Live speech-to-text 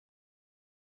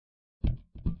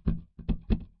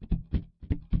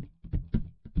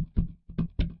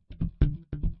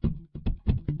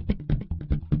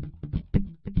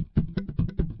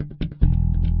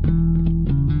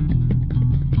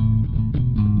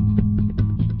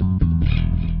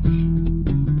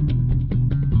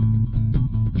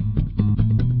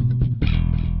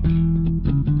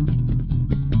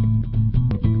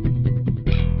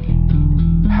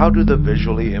How do the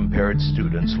visually impaired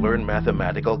students learn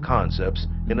mathematical concepts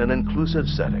in an inclusive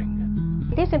setting?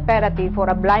 It is imperative for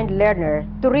a blind learner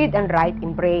to read and write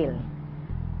in Braille.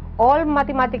 All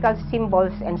mathematical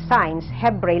symbols and signs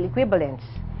have Braille equivalents.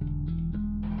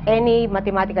 Any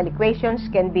mathematical equations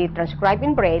can be transcribed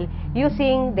in Braille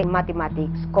using the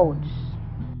mathematics codes.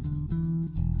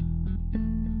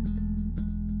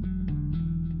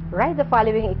 Write the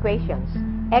following equations: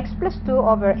 x plus 2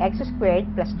 over x squared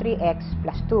plus 3x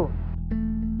plus 2.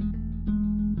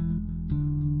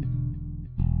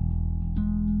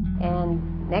 And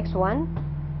next one,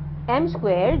 m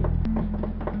squared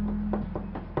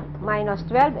minus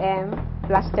 12m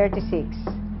plus 36.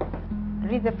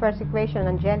 Read the first equation,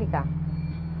 Angelica.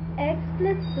 X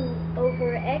plus 2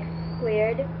 over x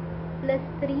squared plus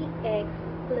 3x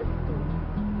plus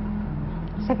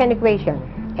 2. Second equation,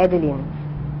 Edeline.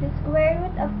 The square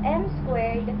root of m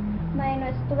squared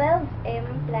minus 12m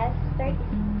plus 36.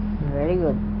 Very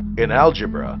good. In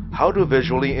algebra, how do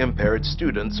visually impaired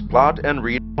students plot and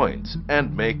read points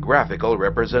and make graphical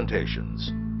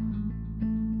representations?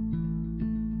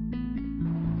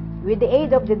 With the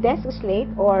aid of the desk slate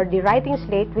or the writing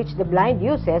slate which the blind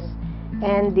uses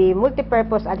and the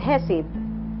multipurpose adhesive,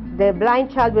 the blind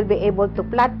child will be able to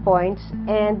plot points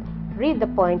and read the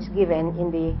points given in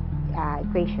the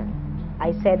equation.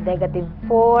 I said negative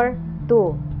 4,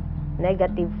 2.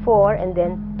 Negative 4 and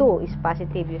then 2 is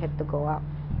positive, you have to go up.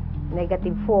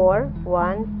 Negative 4,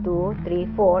 1, 2, 3,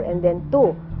 4 and then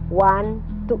 2. 1,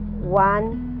 2,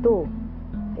 1, 2.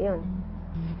 Ayun.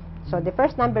 So the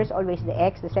first number is always the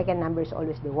x, the second number is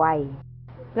always the y.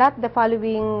 Plot the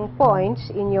following points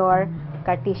in your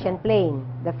Cartesian plane.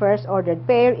 The first ordered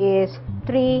pair is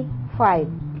 3, 5.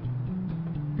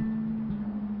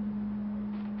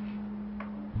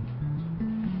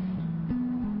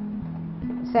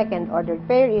 Second ordered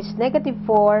pair is negative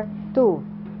 4, 2.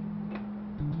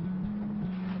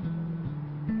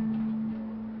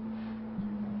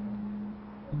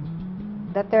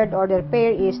 The third ordered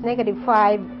pair is negative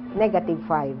 5, negative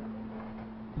 5.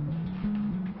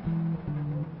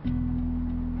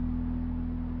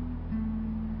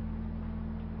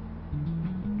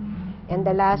 And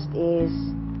the last is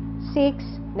 6,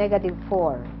 negative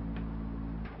 4.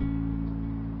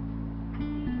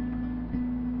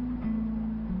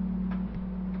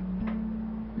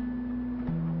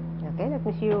 Okay, let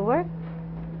me see your work.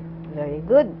 Very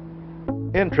good.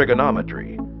 In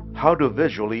trigonometry, how do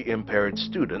visually impaired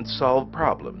students solve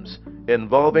problems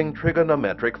involving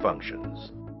trigonometric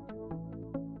functions?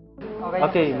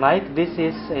 Okay, Mike, this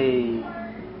is a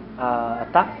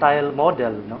tactile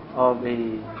model, no, of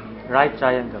a right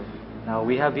triangle. Now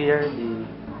we have here the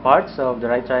parts of the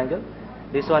right triangle.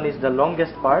 This one is the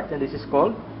longest part, and this is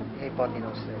called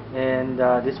hypotenuse. And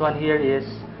this one here is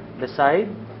the side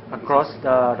across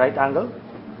the right angle.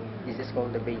 This is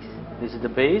called the base. This is the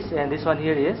base, and this one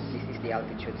here is This is the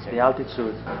altitude, sir. the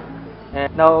altitude.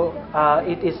 And now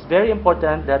it is very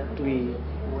important that we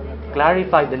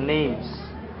clarify the names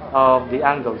of the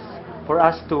angles for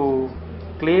us to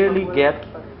clearly get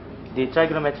the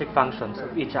trigonometric functions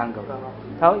of each angle.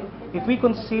 Now, if we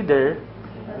consider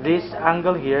this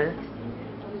angle here,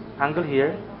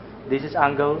 this is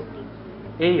angle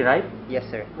A, right? Yes,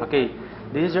 sir. Okay,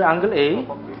 this is your angle A,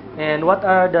 and what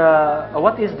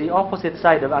is the opposite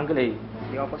side of angle A?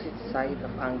 The opposite side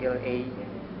of angle A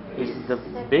Is the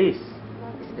base. is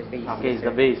the base. Okay, yes, it's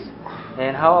the sir. base.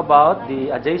 And how about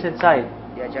the adjacent side?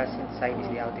 The adjacent side is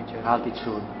the altitude.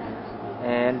 Altitude.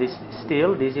 And this is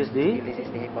the This is the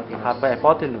hypotenuse.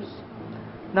 hypotenuse.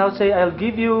 Now say I'll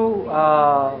give you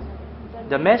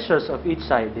the measures of each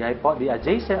side. The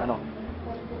adjacent,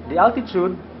 the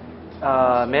altitude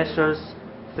measures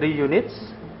 3 units.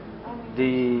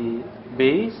 The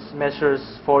base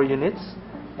measures 4 units,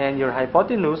 and your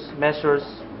hypotenuse measures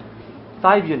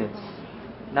 5 units.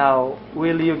 Now,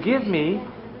 will you give me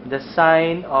the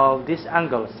sign of this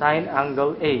angle, sine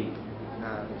angle A?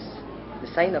 The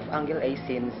sine of angle A,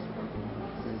 since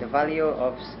the value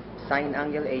of sine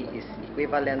angle A is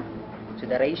equivalent to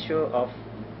the ratio of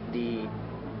the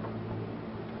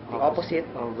opposite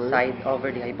side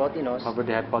over the hypotenuse. Over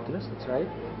the hypotenuse, that's right.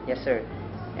 Yes, sir.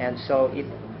 And so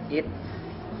its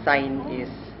sine is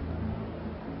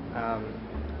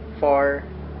 4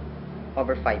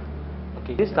 over 5.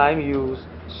 Okay. This time you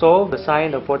solve the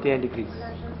sine of 49 degrees.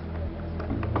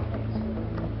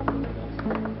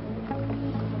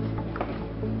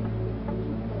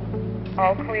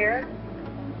 All clear.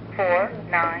 4,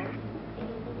 9.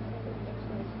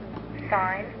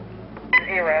 Sine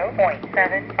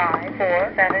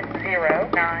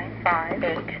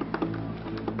 0.75470958.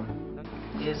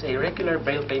 is a regular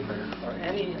braille paper, or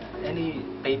any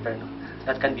paper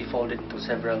that can be folded into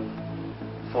several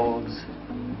folds.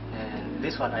 And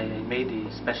this one I made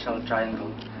a special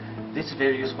triangle. This is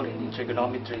very useful in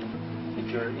trigonometry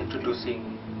if you're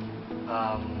introducing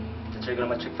the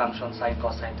trigonometric function sine,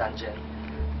 cosine, tangent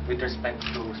with respect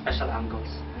to special angles.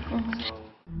 So,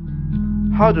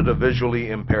 how do the visually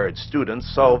impaired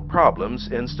students solve problems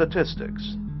in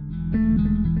statistics?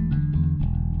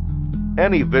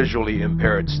 Any visually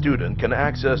impaired student can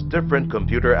access different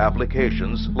computer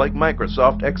applications like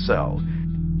Microsoft Excel.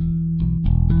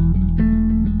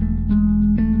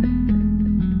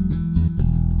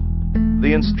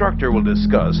 The instructor will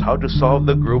discuss how to solve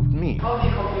the group mean.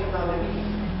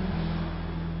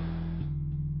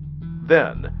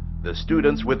 Then, the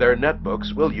students with their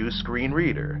netbooks will use Screen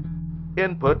Reader,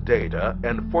 input data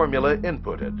and formula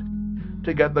inputted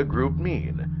to get the group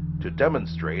mean, to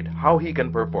demonstrate how he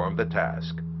can perform the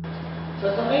task.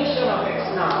 So summation of x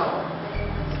now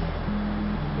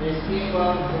is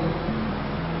equal to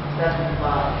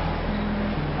 75.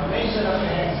 Summation of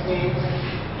x means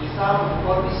the sum of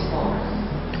all these scores.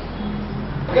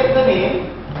 To get the mean,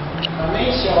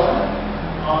 summation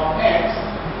of x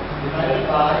divided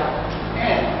by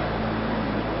n.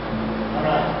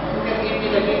 Alright, you can give me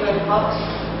the given box.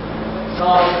 So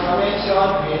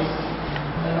summation is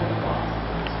 75.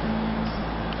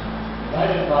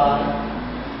 Divided by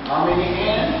how many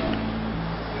n?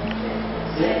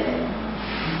 6.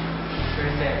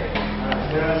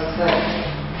 Alright, there are 7.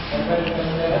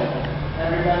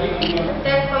 Everybody give me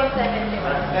 10.71.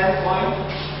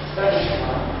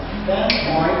 10.71.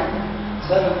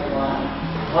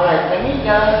 10.71. Alright, the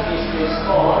median is the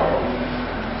score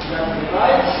that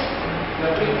divides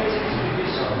the frequency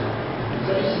distribution.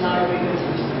 So this is now a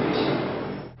frequency distribution.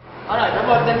 Alright,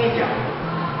 about the median.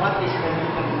 What is the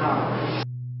median now?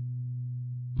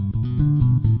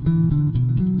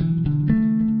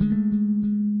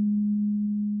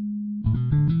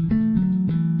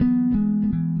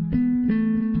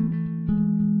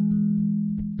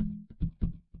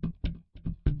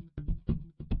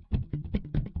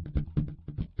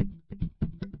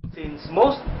 since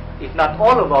most, if not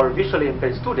all of our visually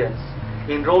impaired students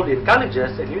enrolled in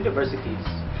colleges and universities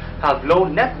have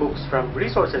loaned netbooks from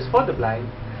Resources for the Blind,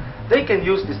 they can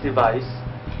use this device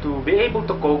to be able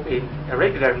to cope in a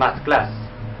regular math class.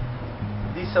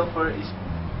 This software is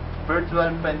Virtual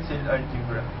Pencil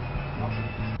Algebra.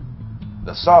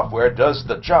 The software does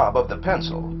the job of the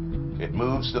pencil. It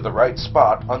moves to the right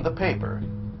spot on the paper,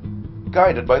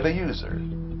 guided by the user,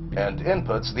 and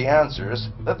inputs the answers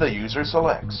that the user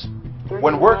selects.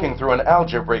 When working through an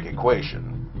algebraic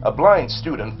equation, a blind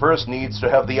student first needs to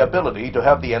have the ability to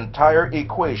have the entire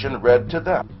equation read to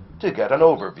them to get an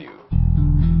overview.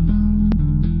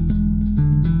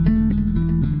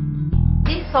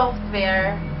 This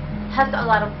software has a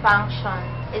lot of functions.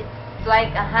 It's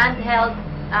like a handheld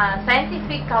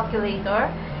scientific calculator.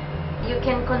 You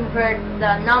can convert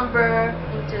the number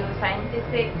into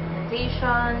scientific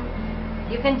notation.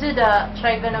 You can do the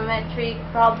trigonometric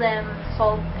problem,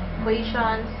 solve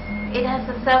equations. It has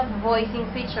a self-voicing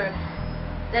feature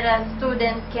that a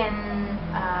student can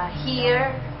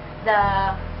hear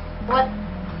what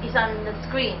is on the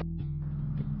screen.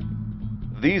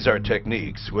 These are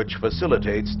techniques which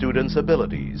facilitate students'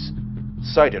 abilities,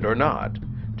 sighted or not,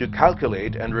 to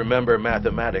calculate and remember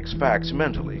mathematics facts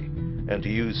mentally, and to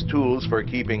use tools for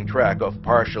keeping track of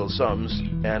partial sums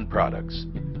and products.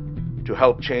 To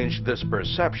help change this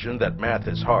perception that math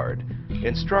is hard,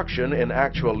 instruction in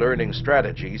actual learning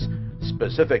strategies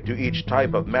specific to each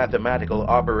type of mathematical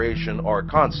operation or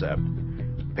concept,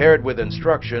 paired with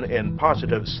instruction in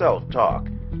positive self-talk,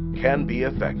 can be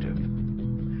effective.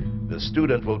 The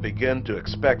student will begin to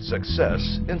expect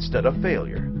success instead of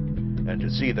failure, and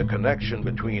to see the connection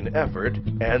between effort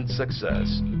and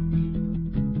success.